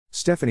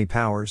Stefanie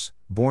Powers,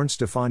 born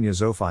Stefania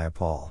Zofya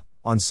Paul,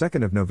 on 2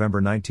 November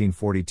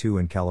 1942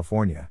 in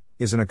California,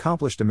 is an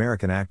accomplished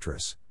American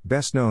actress,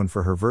 best known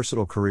for her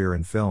versatile career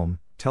in film,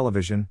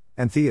 television,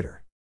 and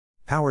theater.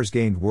 Powers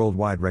gained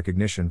worldwide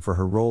recognition for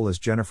her role as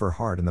Jennifer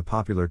Hart in the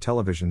popular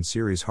television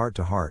series Heart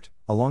to Heart,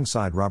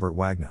 alongside Robert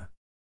Wagner.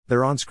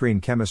 Their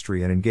on-screen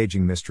chemistry and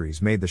engaging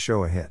mysteries made the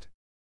show a hit.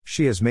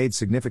 She has made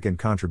significant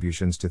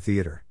contributions to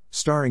theater,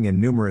 starring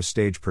in numerous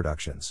stage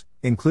productions,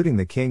 including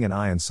The King and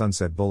I and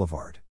Sunset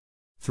Boulevard.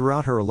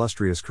 Throughout her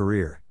illustrious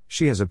career,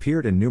 she has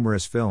appeared in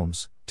numerous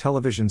films,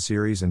 television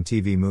series and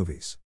TV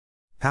movies.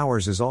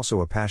 Powers is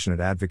also a passionate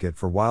advocate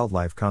for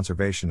wildlife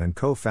conservation and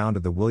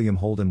co-founded the William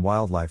Holden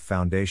Wildlife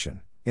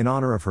Foundation, in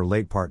honor of her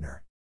late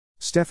partner.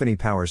 Stefanie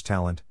Powers'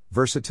 talent,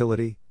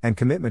 versatility, and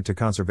commitment to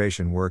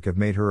conservation work have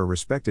made her a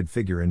respected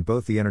figure in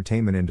both the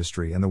entertainment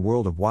industry and the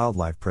world of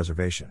wildlife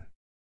preservation.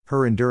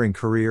 Her enduring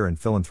career and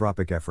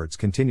philanthropic efforts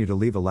continue to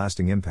leave a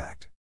lasting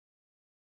impact.